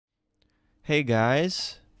Hey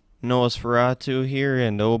guys, Noahsferatu here,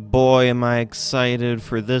 and oh boy am I excited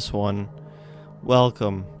for this one.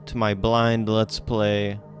 Welcome to my blind let's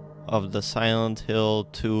play of the Silent Hill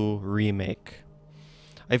 2 remake.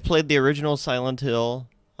 I've played the original Silent Hill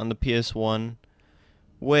on the PS1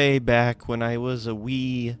 way back when I was a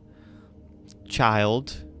wee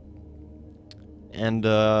child, and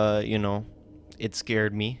it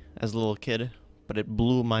scared me as a little kid, but it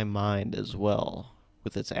blew my mind as well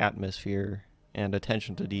with its atmosphere and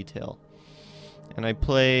attention to detail. And I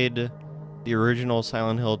played the original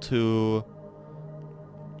Silent Hill 2,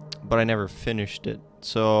 but I never finished it.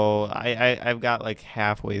 So I've got like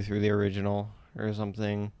halfway through the original or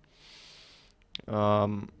something.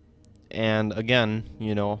 Um, and again,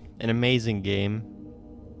 an amazing game.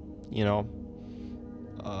 You know,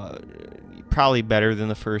 uh, Probably better than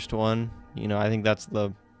the first one. I think that's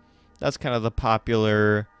kind of the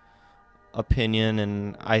popular opinion,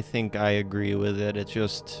 and I think I agree with it. It's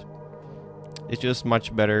just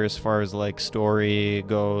much better as far as like story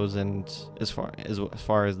goes, and as far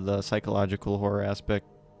as the psychological horror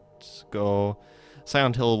aspects go.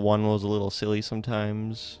 Silent Hill 1 was a little silly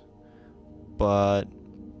sometimes, but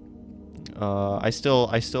I still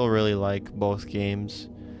really like both games.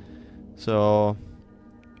 So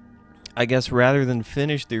I guess rather than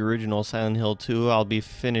finish the original Silent Hill 2, I'll be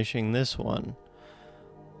finishing this one.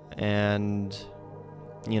 And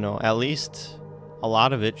at least a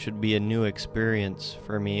lot of it should be a new experience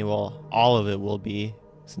for me. Well, all of it will be,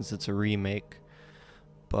 since it's a remake.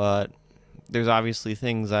 But there's obviously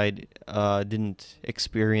things I didn't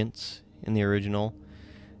experience in the original.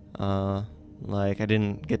 Like, I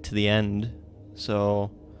didn't get to the end.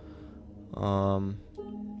 So,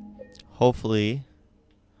 hopefully,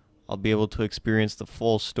 I'll be able to experience the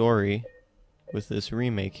full story with this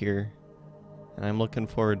remake here. And I'm looking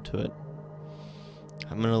forward to it.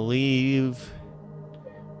 I'm gonna leave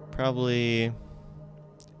probably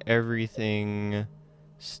everything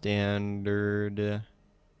standard.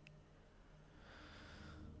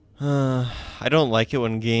 I don't like it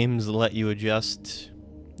when games let you adjust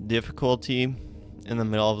difficulty in the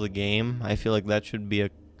middle of the game. I feel like that should be a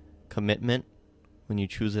commitment when you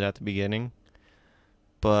choose it at the beginning.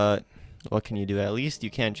 But what can you do? At least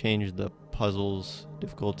you can't change the puzzles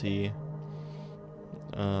difficulty.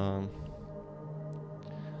 I'm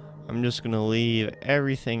just gonna leave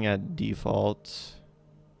everything at default.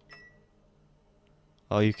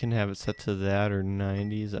 Oh, you can have it set to that or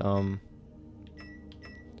 90s.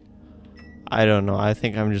 I don't know. I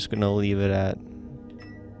think I'm just gonna leave it at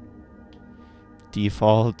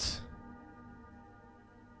default.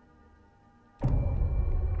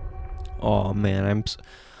 Oh man,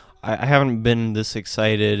 I haven't been this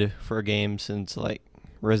excited for a game since like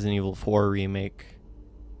Resident Evil 4 remake.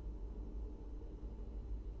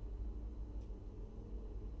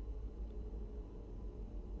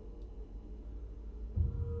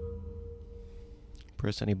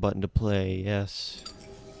 Press any button to play. Yes.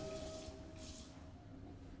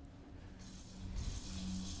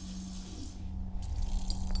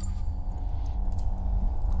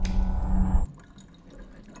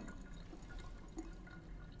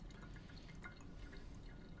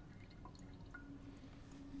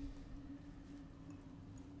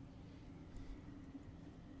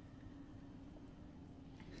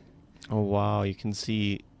 Oh wow, you can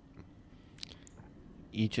see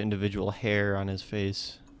each individual hair on his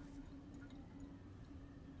face.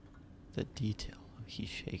 The detail. He's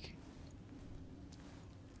shaking.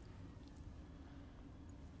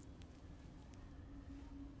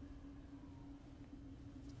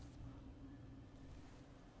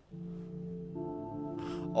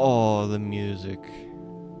 Oh, the music.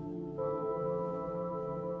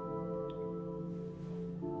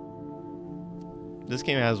 This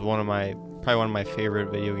game has probably one of my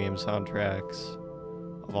favorite video game soundtracks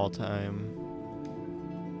of all time.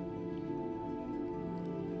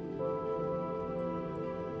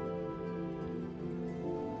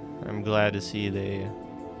 I'm glad to see they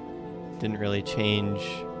didn't really change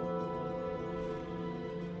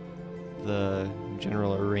the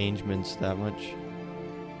general arrangements that much.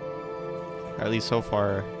 Or at least so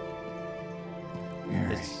far,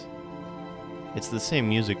 Mary, it's the same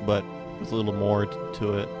music, but with a little more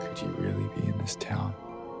to it. could you really be in this town?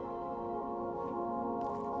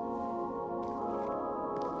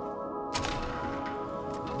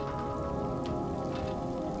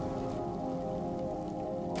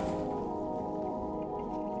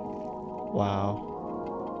 Wow.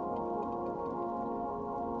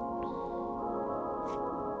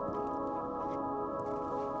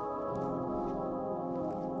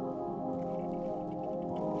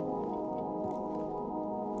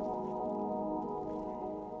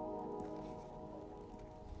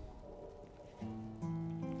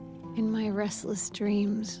 In my restless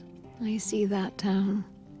dreams, I see that town.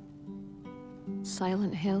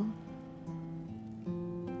 Silent Hill.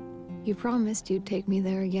 You promised you'd take me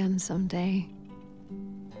there again someday.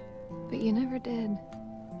 But you never did.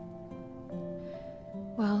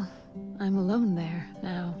 Well, I'm alone there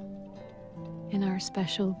now. In our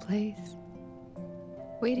special place.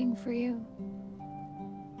 Waiting for you.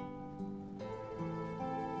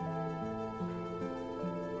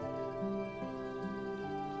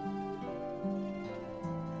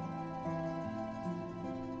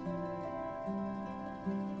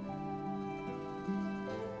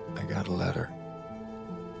 I got a letter.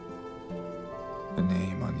 The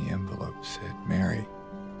name on the envelope said Mary.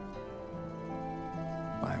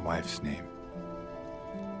 My wife's name.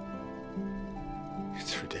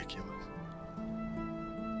 It's ridiculous.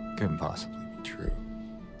 Couldn't possibly be true.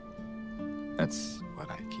 That's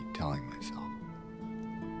what I keep telling myself.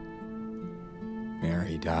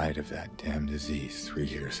 Mary died of that damn disease 3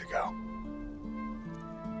 years ago.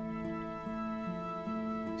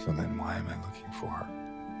 So then why am I looking for her?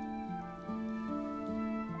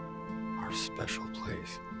 Our special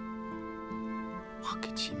place. What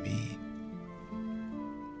could she mean?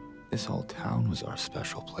 This whole town was our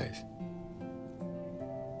special place.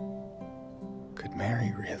 Could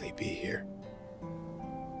Mary really be here?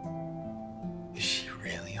 Is she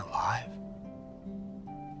really alive?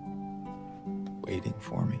 Waiting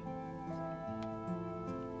for me?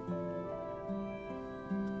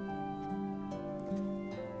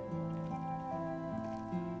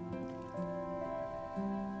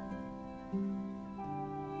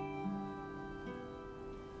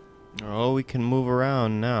 Oh, we can move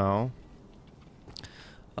around now.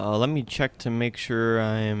 Let me check to make sure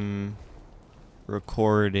I'm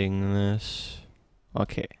recording this.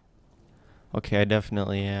 Okay. Okay, I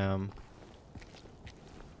definitely am.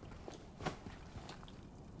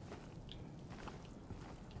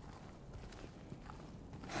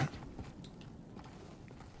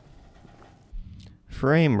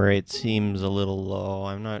 Frame rate seems a little low.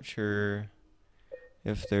 I'm not sure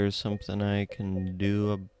if there's something I can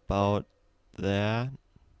do about that.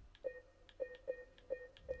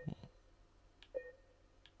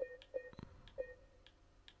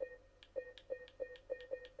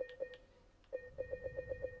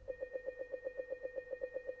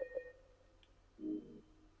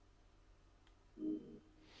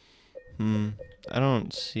 I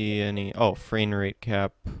don't see any. Oh, frame rate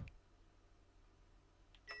cap.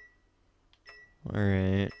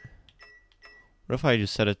 Alright. What if I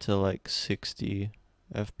just set it to like 60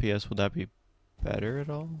 FPS? Would that be better at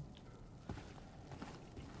all?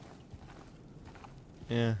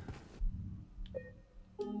 Yeah.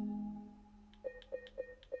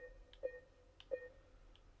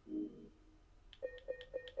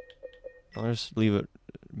 I'll just leave it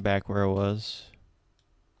back where it was.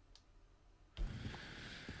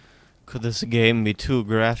 Could this game be too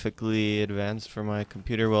graphically advanced for my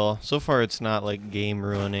computer? Well, so far it's not like game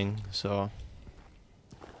ruining, so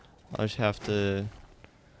I'll just have to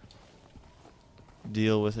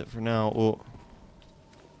deal with it for now. Oh,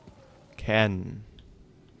 Can.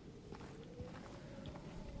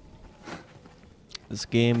 This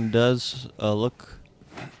game does look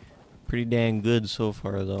pretty dang good so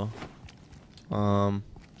far, though.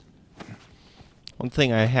 One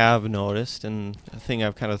thing I have noticed, and a thing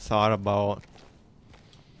I've kind of thought about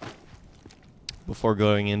before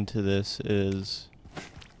going into this is...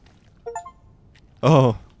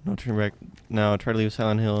 Oh, no, turn back. No, try to leave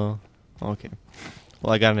Silent Hill. Okay.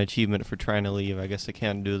 Well, I got an achievement for trying to leave. I guess I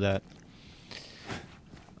can't do that.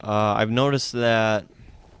 I've noticed that,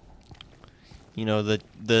 you know,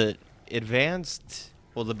 the advanced,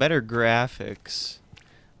 well, the better graphics,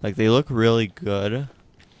 like, they look really good.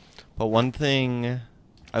 But one thing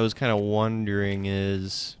I was kind of wondering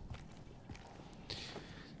is,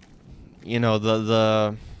 you know,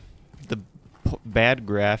 the bad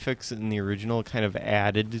graphics in the original kind of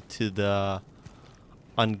added to the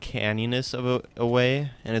uncanniness of a way,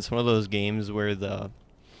 and it's one of those games where the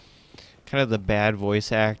kind of the bad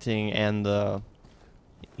voice acting and the,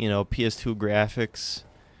 you know, PS2 graphics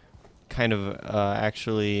kind of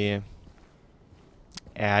actually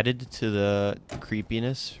added to the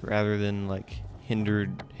creepiness rather than like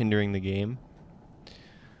hindering the game.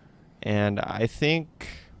 And I think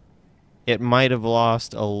it might have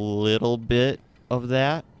lost a little bit of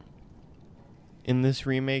that in this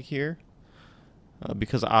remake here,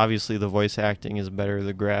 because obviously the voice acting is better,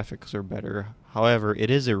 the graphics are better. However, it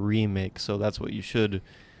is a remake, so that's what you should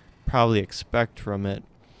probably expect from it.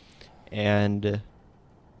 And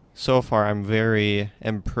so far I'm very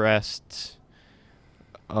impressed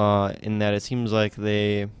in that it seems like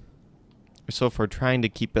they so far trying to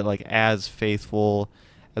keep it like as faithful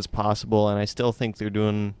as possible, and I still think they're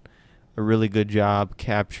doing a really good job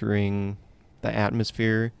capturing the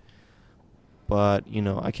atmosphere. But, you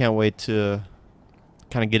know, I can't wait to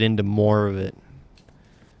kind of get into more of it.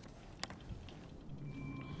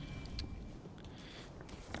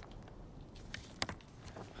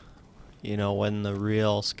 You know, when the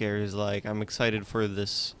real scare is like, I'm excited for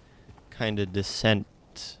this kind of descent.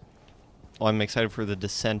 Well, I'm excited for the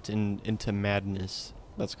descent into madness.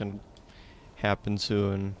 That's going to happen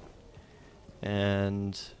soon.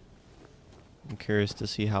 And I'm curious to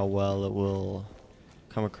see how well it will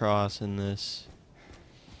come across in this.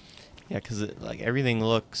 Yeah, because like everything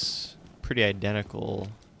looks pretty identical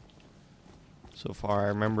so far. I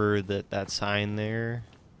remember that sign there.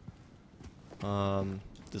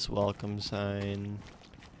 This welcome sign.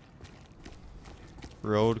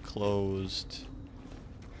 Road closed.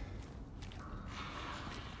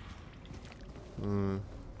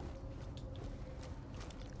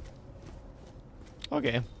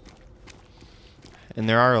 Okay. And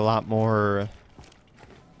there are a lot more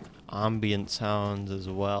ambient sounds as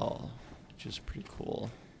well, which is pretty cool.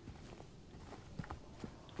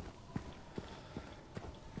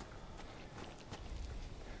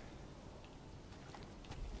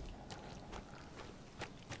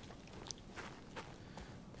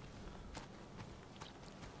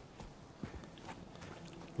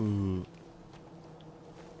 Ooh.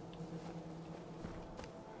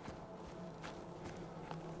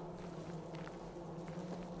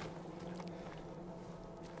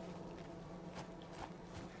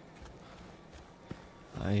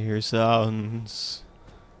 I hear sounds.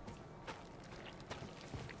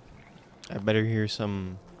 I better hear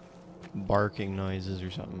some barking noises or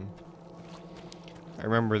something. I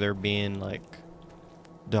remember there being like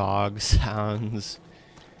dog sounds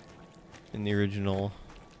in the original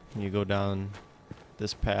when you go down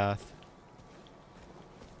this path.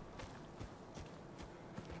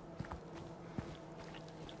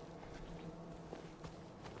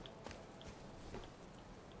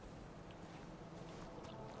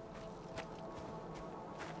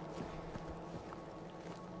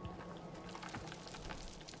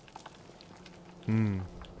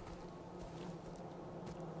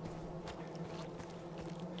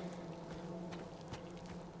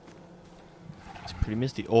 It's pretty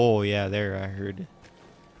misty. Oh yeah, there I heard. It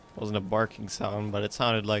wasn't a barking sound, but it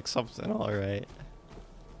sounded like something. All right.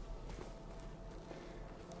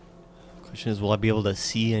 Question is, will I be able to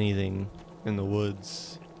see anything in the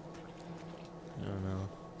woods? I don't know.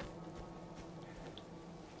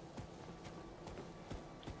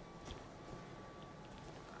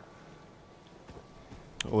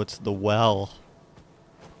 Oh, it's the well.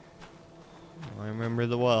 Oh, I remember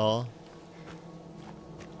the well.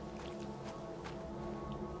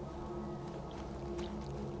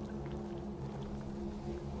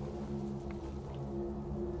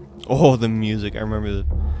 Oh, the music. I remember the...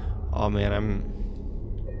 Oh, man,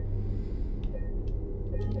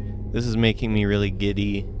 This is making me really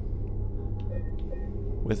giddy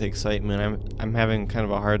with excitement. I'm having kind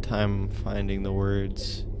of a hard time finding the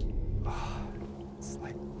words. It's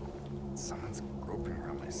like someone's groping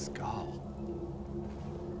around my skull.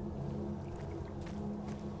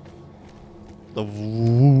 The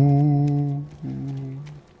woo.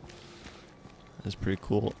 That's pretty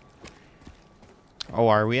cool. Oh,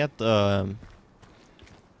 are we at the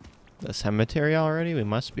cemetery already? We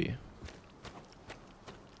must be.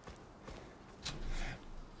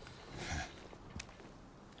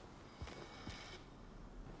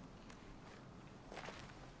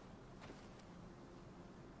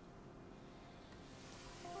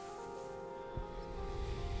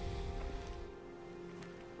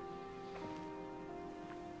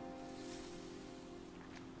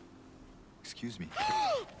 Excuse me.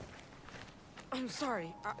 I'm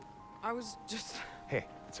sorry. I was just... Hey,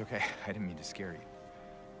 it's okay. I didn't mean to scare you.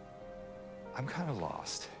 I'm kind of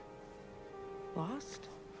lost. Lost?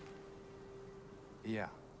 Yeah,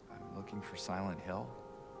 I'm looking for Silent Hill.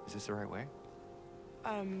 Is this the right way?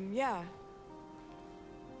 Yeah.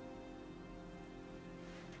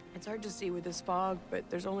 It's hard to see with this fog, but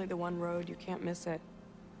there's only the one road. You can't miss it.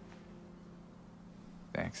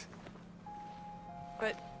 Thanks.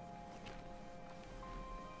 But...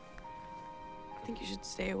 I think you should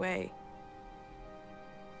stay away.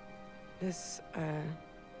 This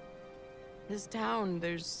town,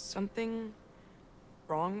 there's something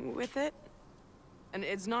wrong with it. And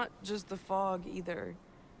it's not just the fog, either.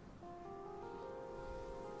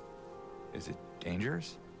 Is it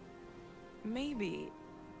dangerous? Maybe.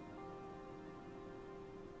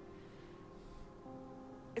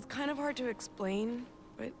 It's kind of hard to explain,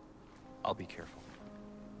 but I'll be careful.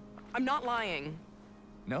 I'm not lying.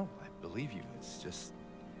 No, I believe you. It's just...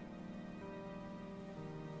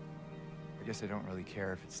 I guess I don't really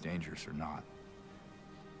care if it's dangerous or not.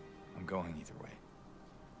 I'm going either way.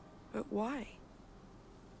 But why?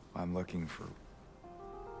 I'm looking for...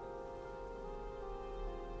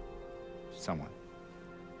 someone.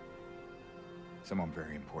 Someone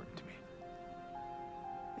very important to me.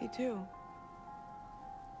 Me too.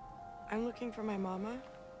 I'm looking for my mama.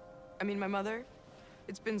 I mean, my mother.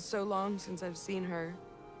 It's been so long since I've seen her.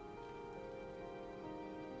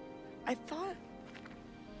 I thought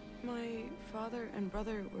my father and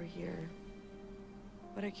brother were here,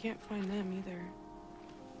 but I can't find them either.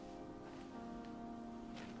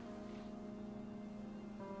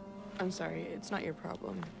 I'm sorry, it's not your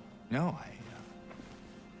problem. No,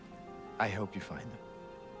 I hope you find them.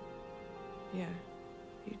 Yeah,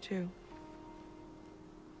 you too.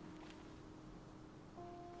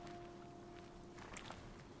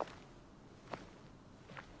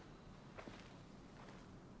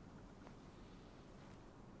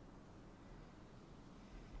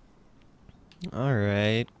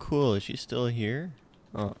 Alright, cool. Is she still here?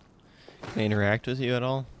 Oh. Can I interact with you at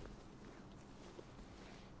all?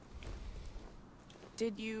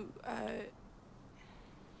 Did you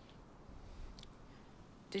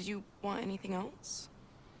want anything else?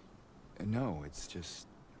 No, it's just...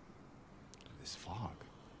 this fog.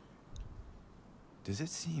 Does it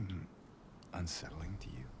seem unsettling to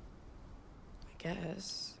you? I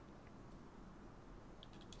guess.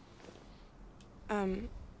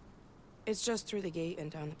 It's just through the gate and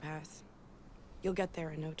down the path. You'll get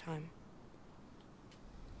there in no time.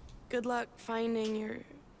 Good luck finding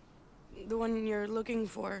the one you're looking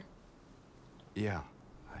for. Yeah,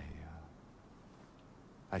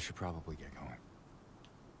 I should probably get going.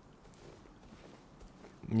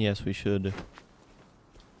 Yes, we should.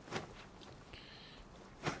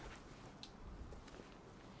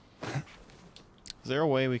 Is there a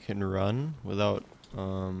way we can run without,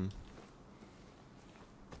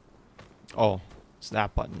 Oh, it's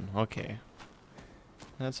that button. Okay.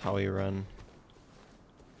 That's how we run.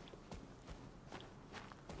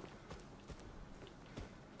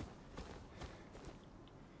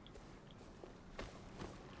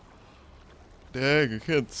 Dang, I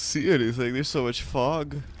can't see anything. There's so much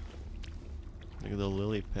fog. Look at the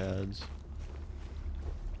lily pads.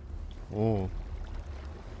 Oh.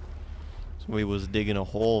 Somebody was digging a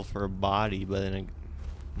hole for a body, but then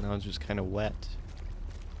now it's just kind of wet.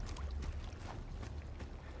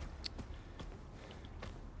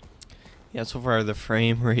 Yeah, so far the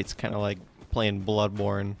frame rate's kind of like playing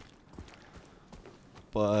Bloodborne.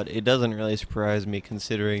 But it doesn't really surprise me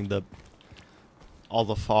considering all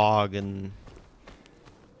the fog and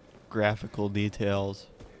graphical details.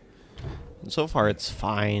 And so far it's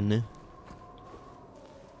fine.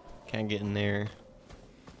 Can't get in there.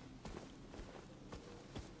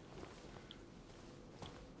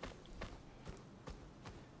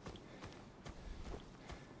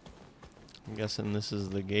 I'm guessing this is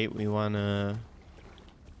the gate we want to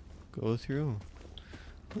go through.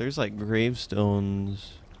 There's like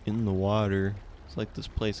gravestones in the water. It's like this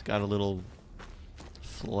place got a little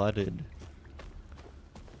flooded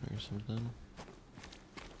or something.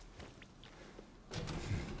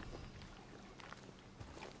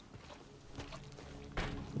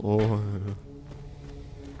 Oh.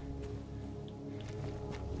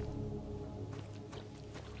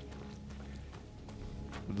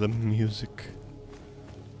 The music.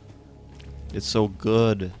 It's so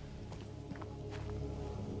good.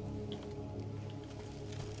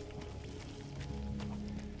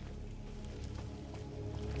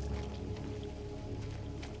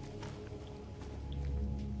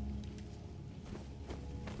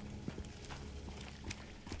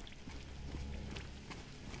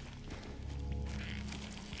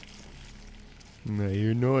 Now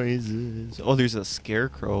your noises. Oh, there's a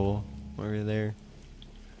scarecrow over there.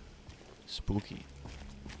 Spooky.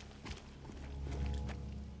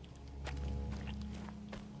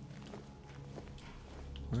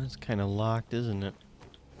 Well, it's kind of locked, isn't it?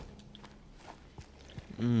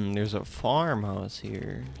 There's a farmhouse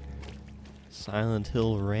here. Silent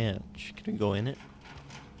Hill Ranch. Can we go in it?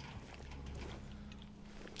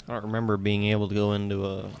 I don't remember being able to go into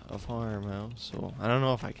a farmhouse, so I don't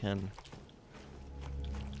know if I can.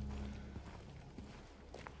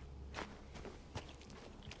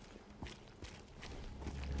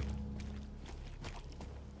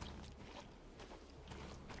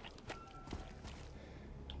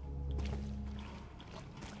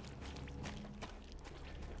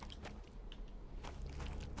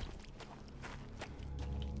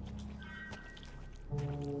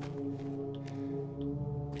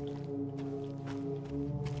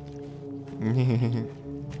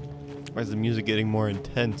 Why is the music getting more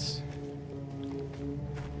intense?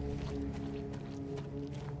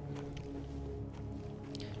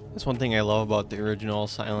 That's one thing I love about the original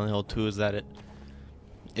Silent Hill 2 is that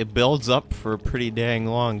it builds up for a pretty dang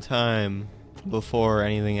long time before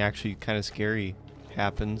anything actually kind of scary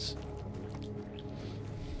happens.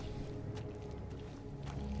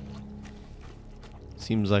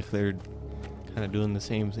 Seems like they're kind of doing the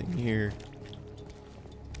same thing here.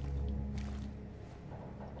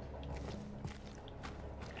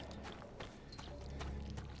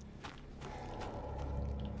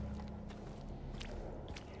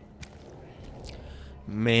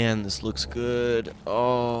 Man, this looks good.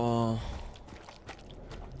 Oh.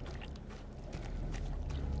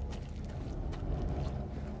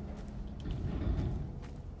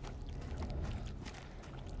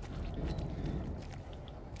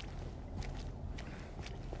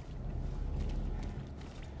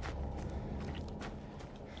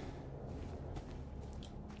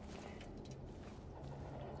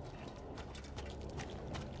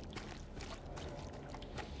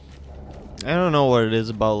 I don't know what it is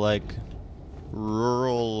about like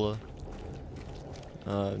rural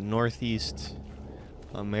Northeast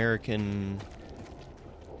American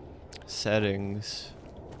settings.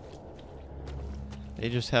 They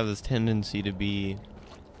just have this tendency to be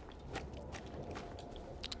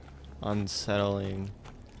unsettling.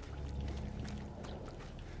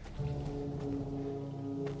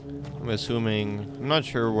 I'm assuming, I'm not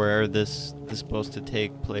sure where this is supposed to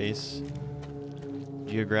take place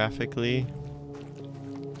geographically.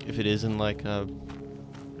 If it is in like a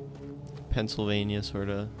Pennsylvania sort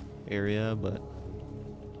of area, but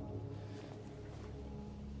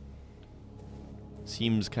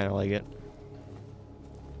seems kind of like it.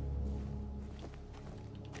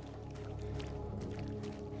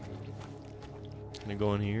 Can I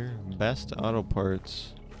go in here? Best auto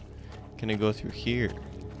parts. Can I go through here?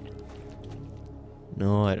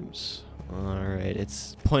 No items. Alright,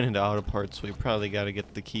 it's pointed to auto parts, so we probably got to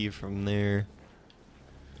get the key from there.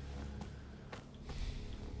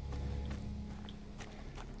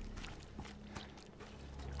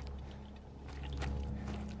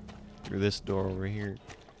 Through this door over here.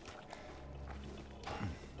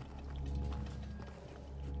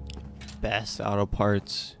 Best auto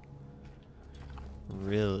parts.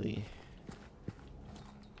 Really?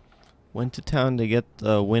 Went to town to get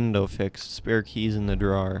the window fixed. Spare keys in the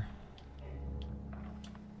drawer.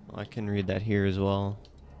 I can read that here as well.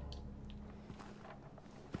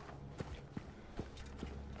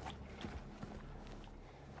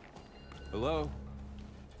 Hello?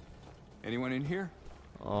 Anyone in here?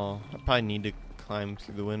 Oh, I probably need to climb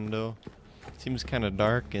through the window. Seems kind of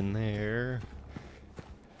dark in there.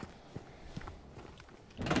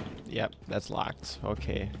 Yep, that's locked.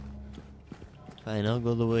 Okay. Fine, I'll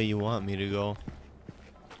go the way you want me to go.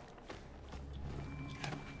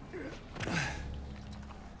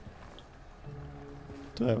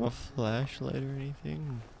 Do I have a flashlight or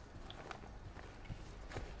anything?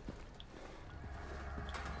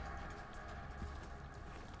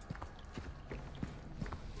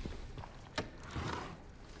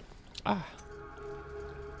 Ah.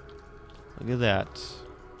 Look at that.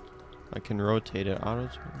 I can rotate it. Auto.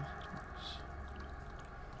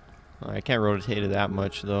 I can't rotate it that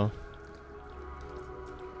much though.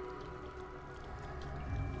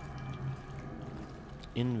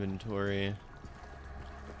 Inventory.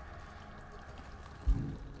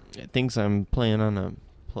 It thinks I'm playing on a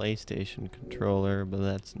PlayStation controller, but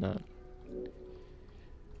that's not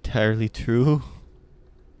entirely true.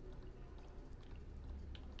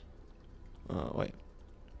 Oh, wait.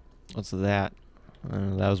 What's that?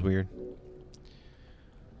 That was weird.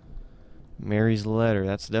 Mary's letter.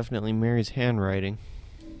 That's definitely Mary's handwriting.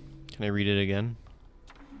 Can I read it again?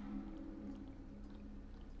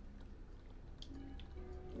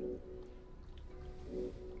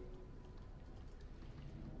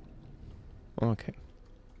 Okay.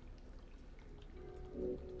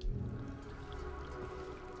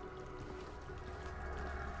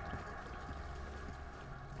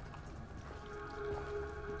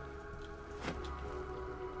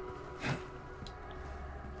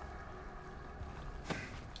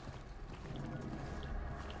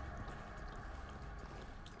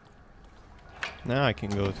 Now I can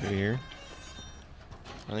go through here.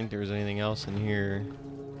 I don't think there's anything else in here.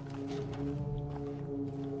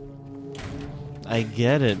 I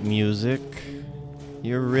get it, music.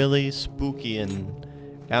 You're really spooky and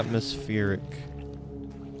atmospheric.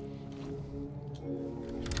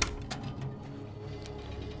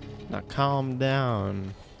 Now calm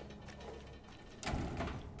down.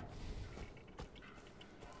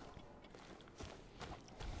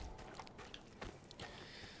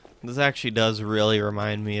 This actually does really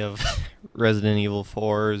remind me of Resident Evil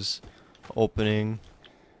 4's opening.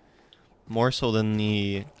 More so than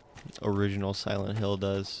the original Silent Hill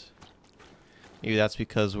does. Maybe that's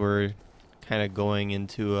because we're kind of going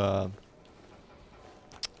into a,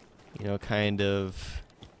 you know, kind of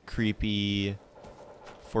creepy,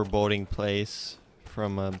 foreboding place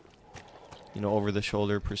from a, you know,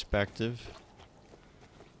 over-the-shoulder perspective.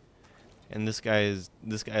 And this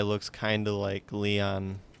guy looks kind of like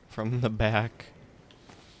Leon from the back.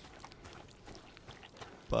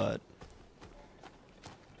 But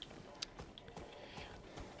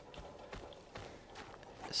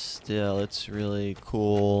still, it's really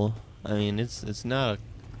cool. I mean, it's not a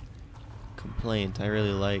complaint. I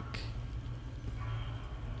really like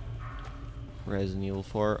Resident Evil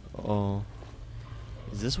 4. Oh,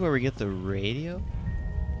 is this where we get the radio?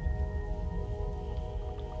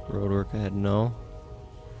 Roadwork ahead, no.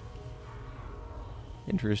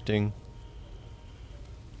 Interesting.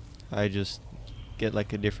 I just get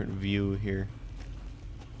like a different view here.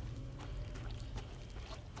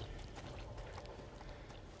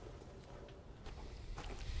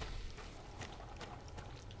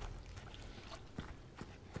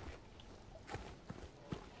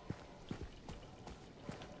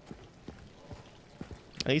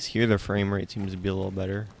 At least here the frame rate seems to be a little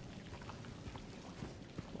better.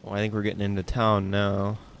 Well, I think we're getting into town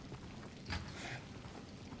now.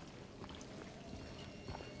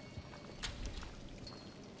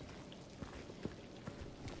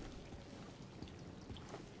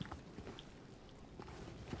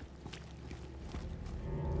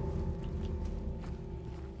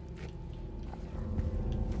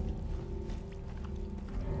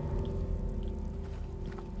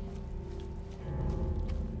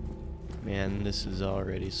 Man, this is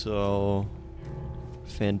already so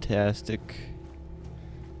fantastic.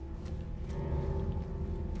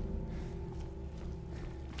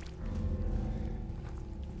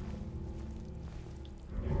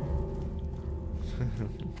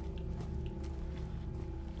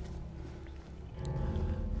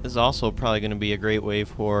 This is also probably going to be a great way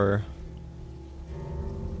for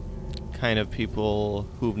kind of people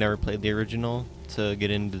who've never played the original to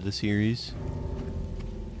get into the series.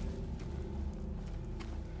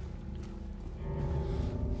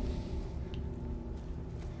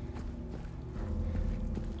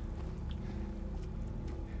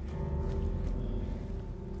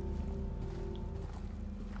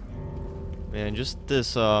 Man, just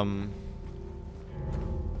this, the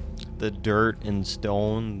dirt and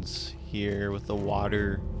stones here with the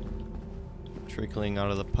water trickling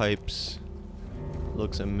out of the pipes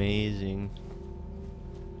looks amazing.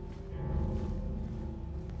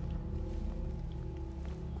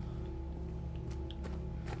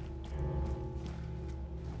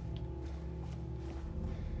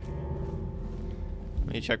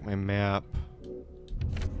 Let me check my map.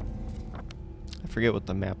 I forget what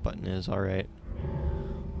the map button is. Alright.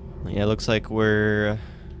 Yeah, it looks like we're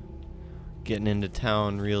getting into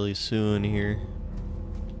town really soon here.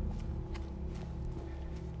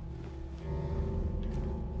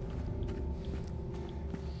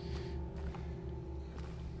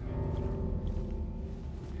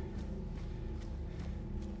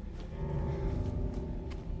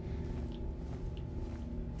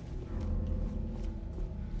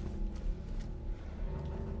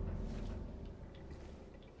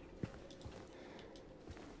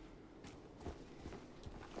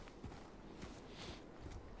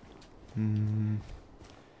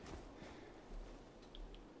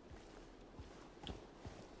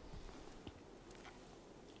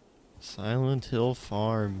 Silent Hill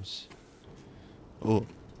Farms. Oh.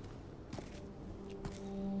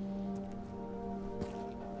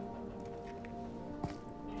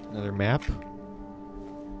 Another map?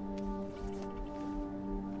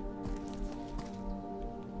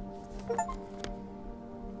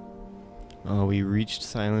 Oh, we reached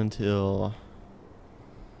Silent Hill.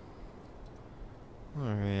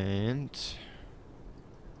 Alright.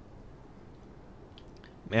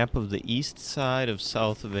 Map of the east side of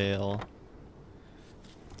South Vale.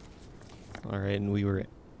 Alright, and we were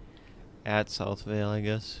at South Vale, I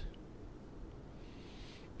guess.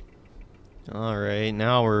 Alright,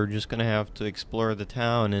 now we're just gonna have to explore the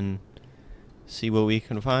town and see what we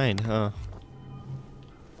can find, huh?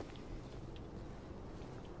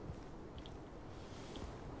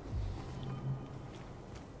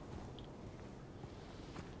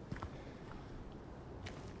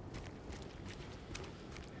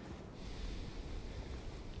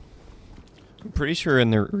 I'm pretty sure in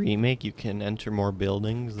the remake you can enter more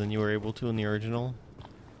buildings than you were able to in the original,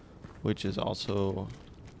 which is also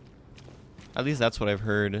At least that's what I've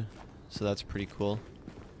heard. So that's pretty cool.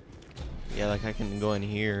 Yeah, like I can go in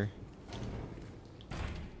here.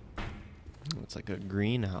 It's like a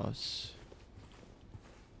greenhouse.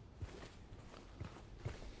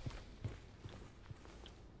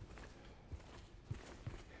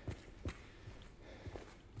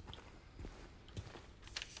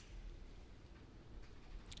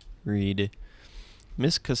 Read.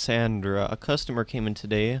 Miss Cassandra, a customer came in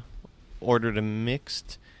today, ordered a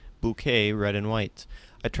mixed bouquet, red and white.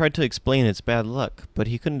 I tried to explain it's bad luck, but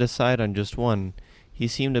he couldn't decide on just one. He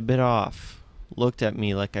seemed a bit off, looked at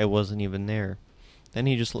me like I wasn't even there. Then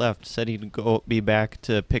he just left, said he'd be back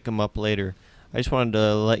to pick him up later. I just wanted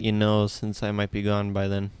to let you know since I might be gone by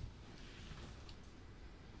then.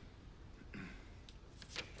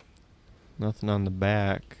 Nothing on the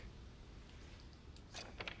back.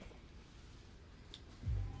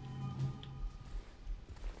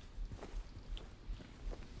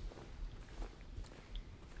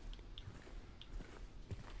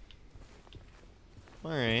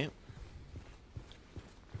 Alright.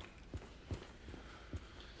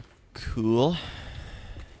 Cool.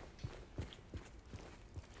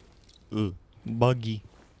 Ooh, buggy.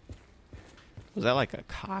 Was that like a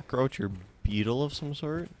cockroach or beetle of some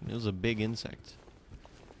sort? It was a big insect.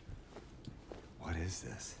 What is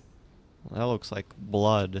this? Well, that looks like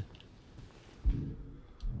blood.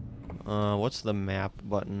 What's the map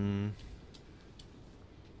button?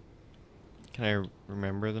 Can I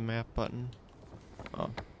remember the map button? Oh.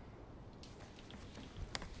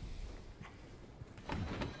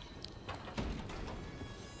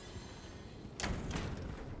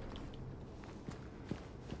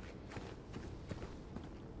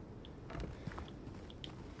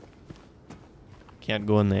 Can't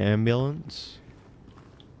go in the ambulance.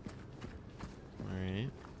 Alright.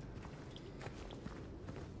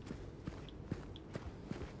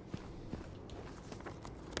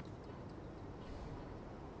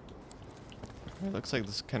 It looks like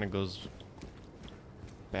this kind of goes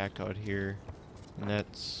back out here. And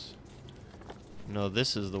that's... No,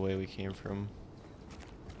 this is the way we came from.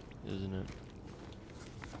 Isn't it?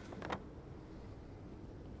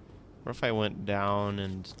 What if I went down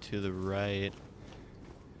and to the right?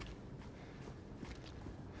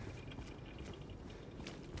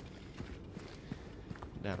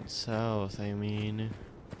 Down south, I mean.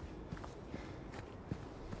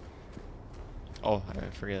 Oh,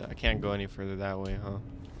 I forget. I can't go any further that way, huh?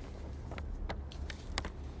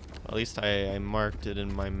 At least I marked it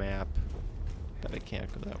in my map that I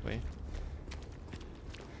can't go that way.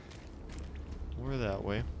 Or that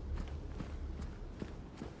way.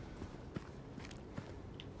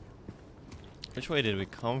 Which way did we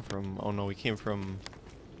come from? Oh no, we came from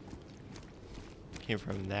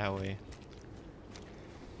that way.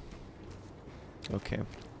 Okay.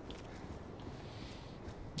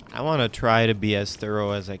 I want to try to be as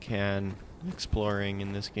thorough as I can exploring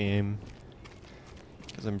in this game,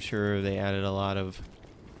 because I'm sure they added a lot of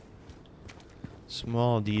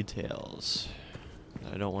small details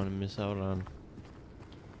that I don't want to miss out on.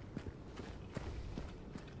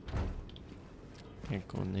 Can't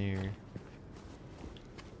go in there.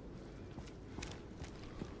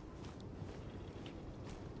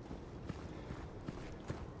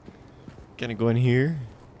 Gonna go in here?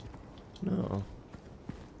 No.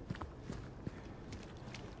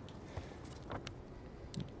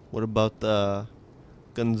 What about the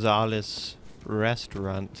Gonzalez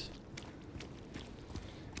restaurant?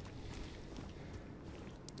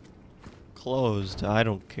 Closed. I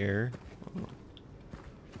don't care.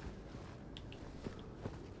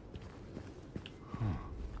 Oh.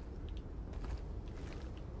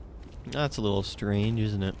 That's a little strange,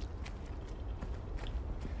 isn't it?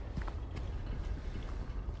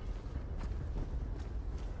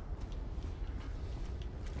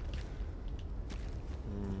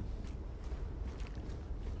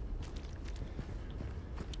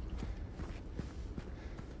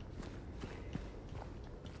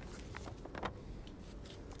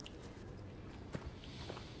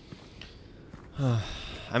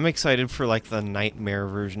 I'm excited for like the nightmare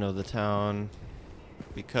version of the town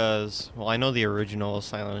because, well, I know the original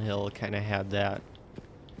Silent Hill kind of had that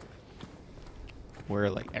where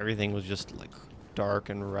like everything was just like dark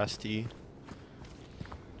and rusty.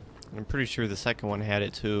 I'm pretty sure the second one had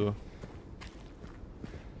it too.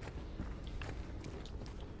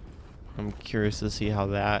 I'm curious to see how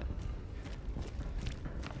that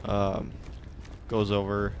goes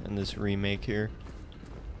over in this remake here.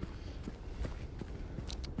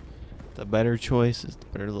 The better choice is the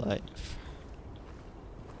better life.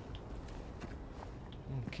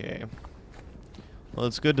 Okay. Well,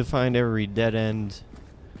 it's good to find every dead end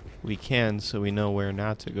we can so we know where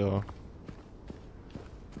not to go.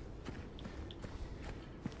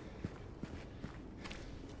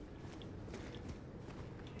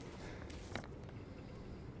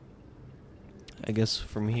 I guess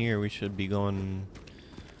from here we should be going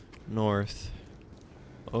north.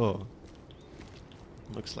 Oh.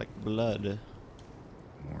 Looks like blood.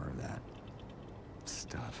 More of that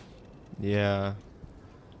stuff. Yeah.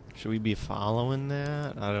 Should we be following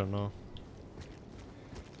that? I don't know.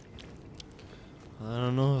 I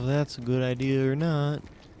don't know if that's a good idea or not.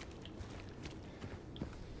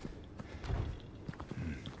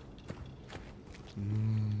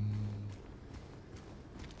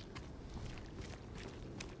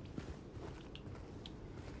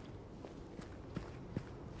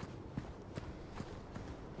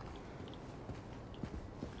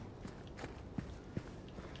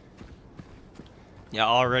 Yeah,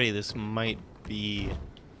 already this might be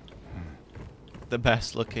the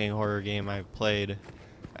best looking horror game I've played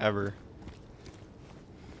ever.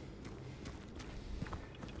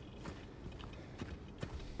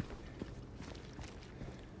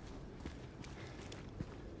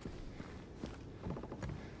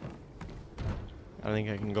 I don't think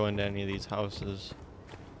I can go into any of these houses.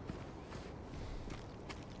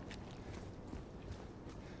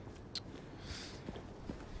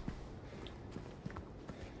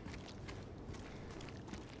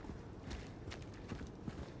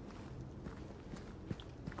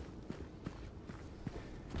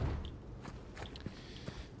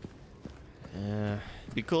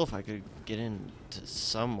 It'd be cool if I could get into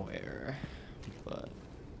somewhere, but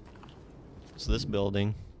it's this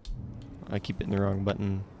building. I keep hitting the wrong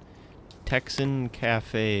button. Texan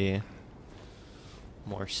Cafe.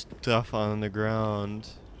 More stuff on the ground.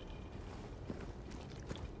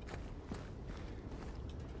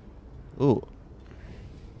 Ooh.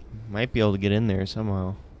 Might be able to get in there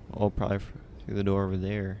somehow. Oh, probably through the door over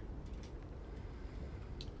there.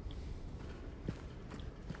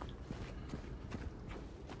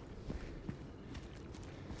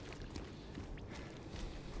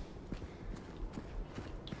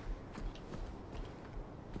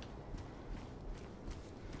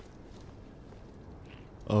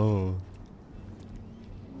 Oh.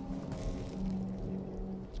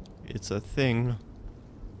 It's a thing.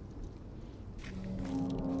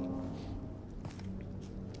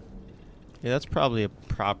 Yeah, that's probably a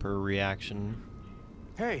proper reaction.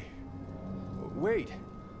 Hey, wait.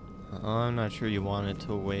 I'm not sure you want it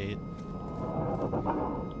to wait.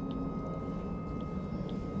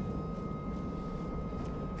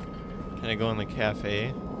 Can I go in the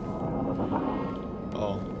cafe?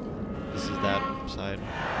 Oh, this is that side.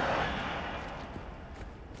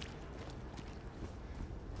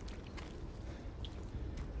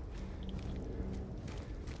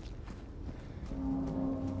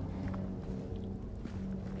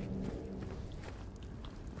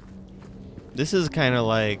 This is kind of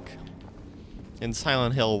like in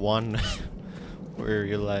Silent Hill 1 where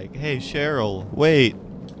you're like, hey Cheryl, wait.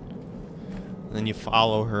 And then you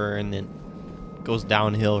follow her and it goes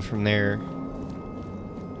downhill from there.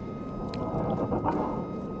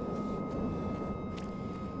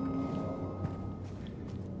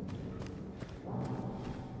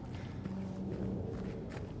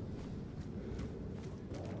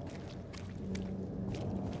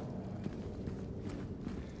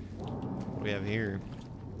 What do we have here?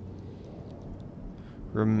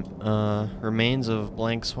 Remains of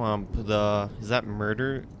blank swamp. Is that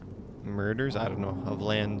murders? I don't know. Of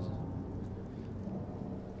land.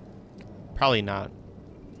 Probably not.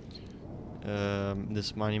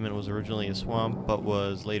 This monument was originally a swamp, but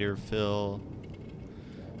was later filled.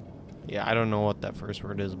 Yeah, I don't know what that first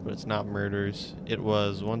word is, but it's not murders. It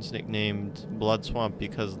was once nicknamed Blood Swamp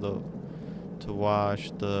because to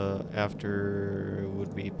wash the after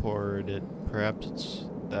would be poured. It perhaps it's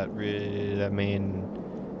that main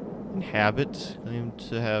inhabit claimed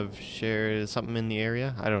to have shared something in the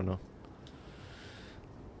area. I don't know.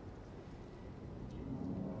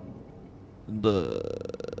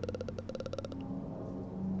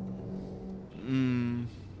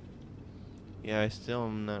 Yeah, I still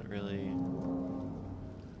am not really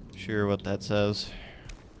sure what that says.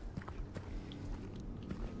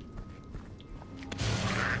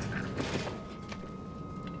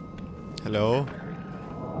 Hello?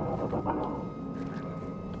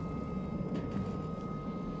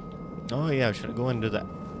 Oh yeah, should I go into the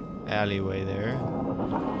alleyway there?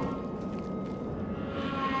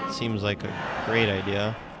 Seems like a great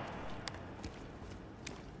idea.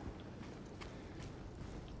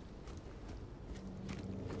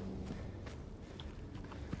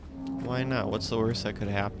 Why not? What's the worst that could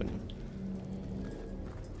happen?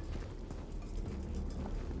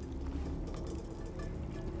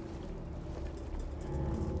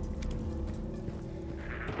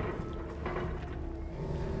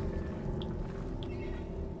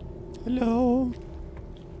 Hello.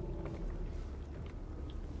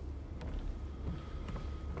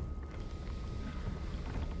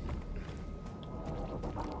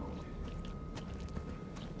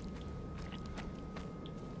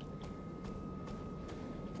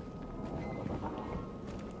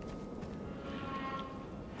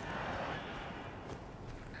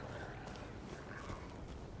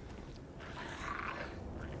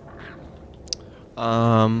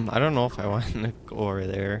 I don't know if I want to go over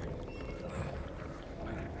there.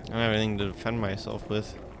 I don't have anything to defend myself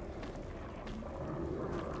with.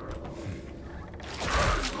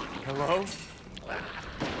 Hello?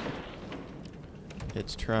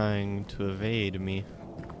 It's trying to evade me.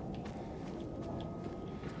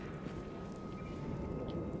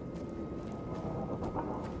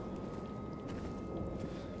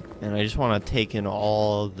 And I just want to take in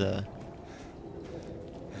all the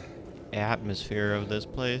atmosphere of this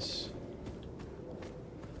place.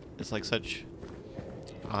 It's like such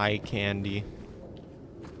eye candy.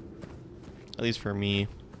 At least for me.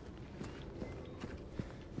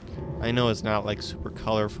 I know it's not like super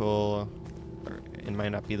colorful, or it might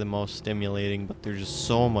not be the most stimulating, but there's just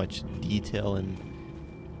so much detail in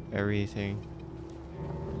everything.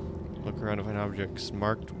 Look around to find objects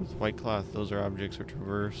marked with white cloth. Those are objects or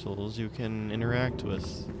traversals you can interact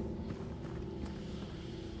with.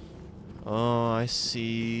 Oh, I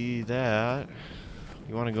see that.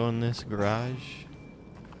 You want to go in this garage?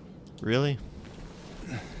 Really?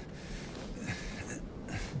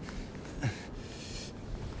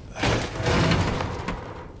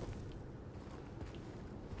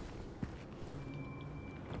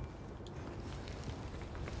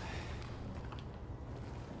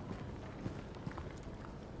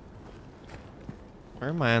 Where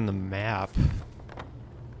am I on the map?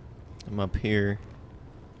 I'm up here.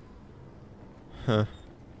 Huh.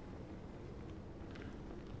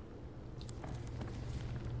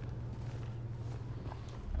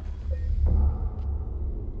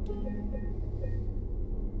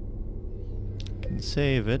 Can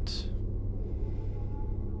save it.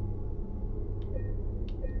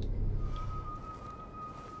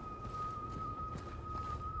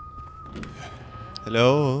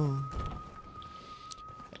 Hello?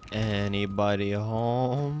 Anybody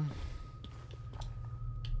home?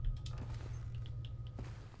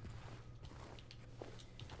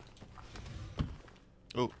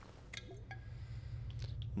 Oh.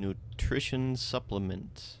 Nutrition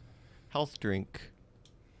supplement. Health drink.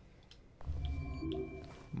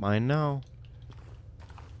 Mine now.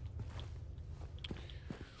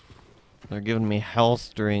 They're giving me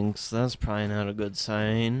health drinks. That's probably not a good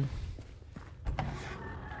sign.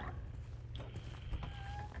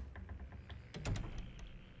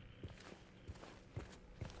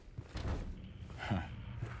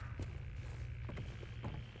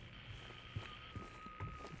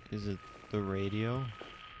 Is it the radio?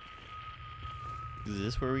 Is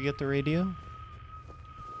this where we get the radio?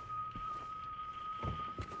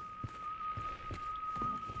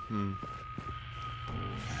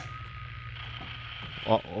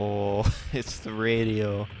 Uh-oh, it's the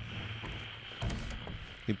radio.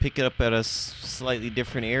 You pick it up at a slightly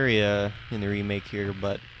different area in the remake here,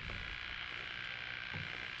 but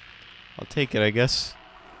I'll take it, I guess.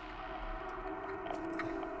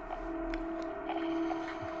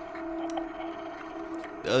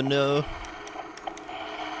 Oh no.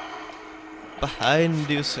 Behind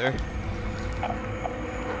you, sir.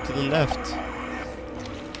 To the left.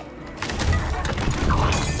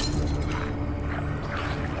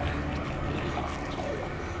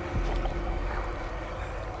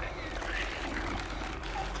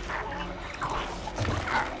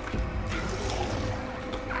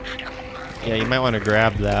 Yeah, you might want to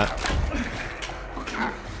grab that.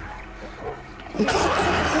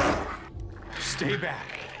 Stay back.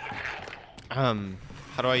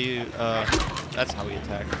 How do I use, that's how we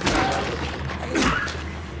attack.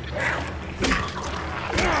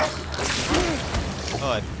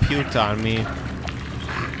 Oh, it puked on me.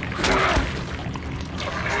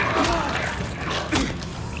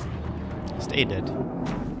 Stay dead.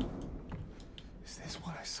 Is this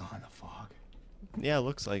what I saw in the fog? Yeah,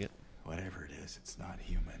 looks like it. Whatever it is, it's not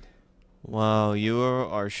human. Wow, you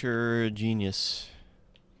are sure a genius.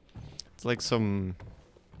 It's like some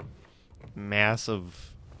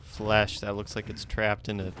massive flesh that looks like it's trapped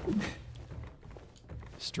in a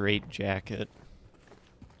straight jacket.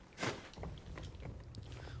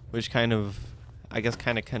 Which kind of, I guess,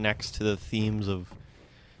 kind of connects to the themes of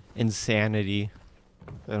insanity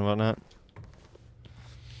and whatnot.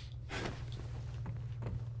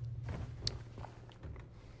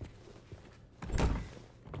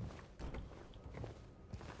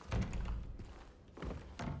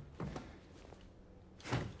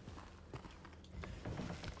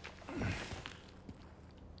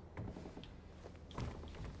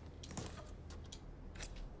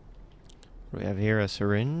 What do we have here? A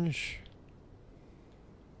syringe?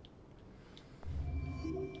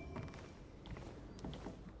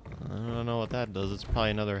 I don't know what that does. It's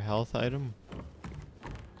probably another health item.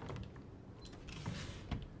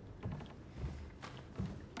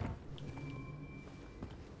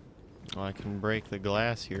 Oh, I can break the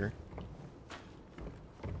glass here.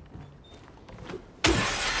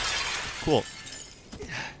 Cool.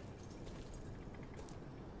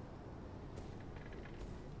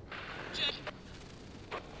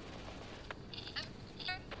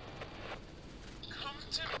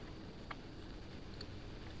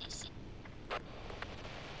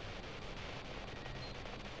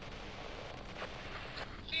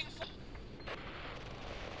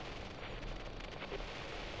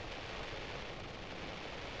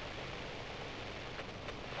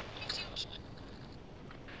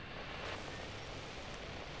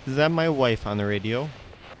 Is that my wife on the radio?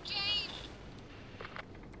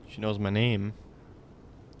 She knows my name.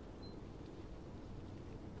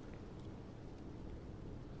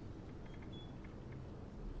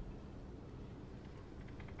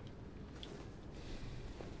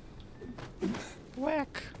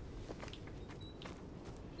 Whack.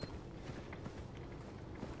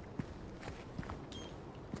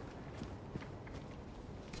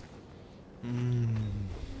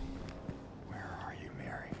 Where are you,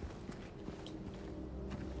 Mary?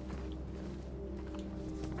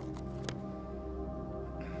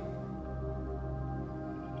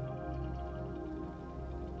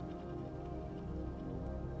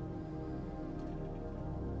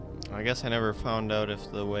 I guess I never found out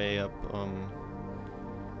if the way up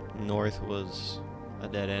north was a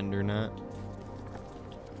dead end or not.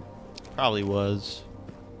 Probably was.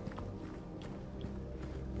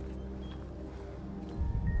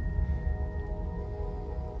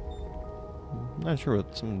 I'm not sure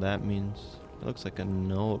what some of that means. It looks like a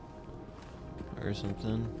note or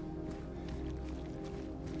something.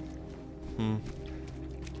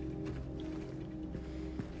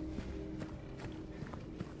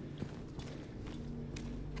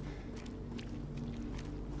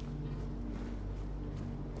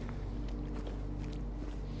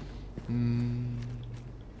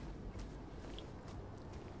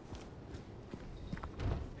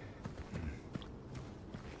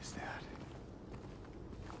 Is that?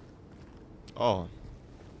 Oh.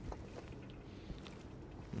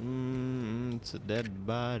 It's a dead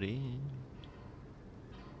body.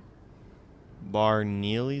 Bar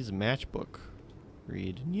Neely's matchbook.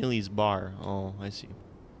 Read Neely's bar. Oh, I see.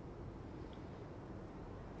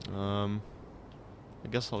 I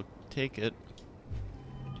guess I'll take it.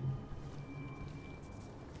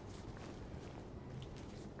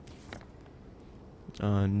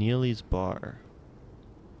 Neely's bar.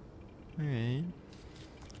 Alright.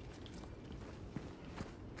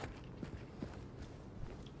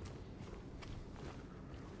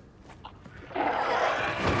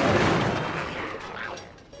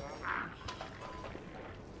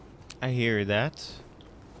 I hear that.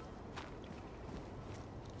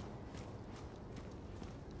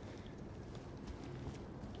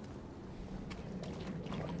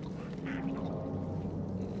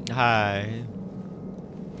 Hi.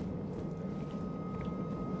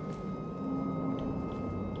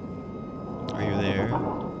 Are you there?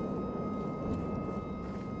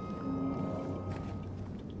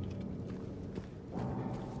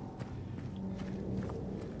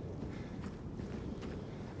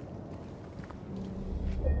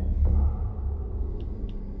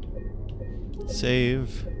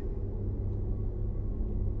 Save.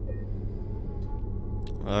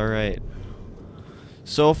 Alright.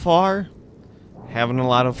 So far, having a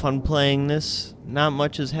lot of fun playing this. Not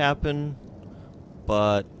much has happened,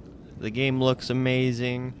 but the game looks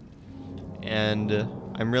amazing, and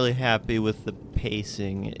I'm really happy with the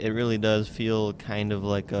pacing. It really does feel kind of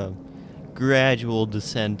like a gradual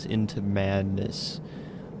descent into madness,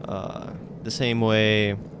 the same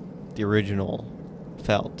way the original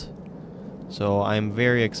felt. So I'm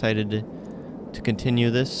very excited to continue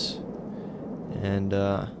this, and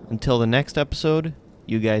until the next episode,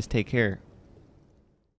 you guys take care.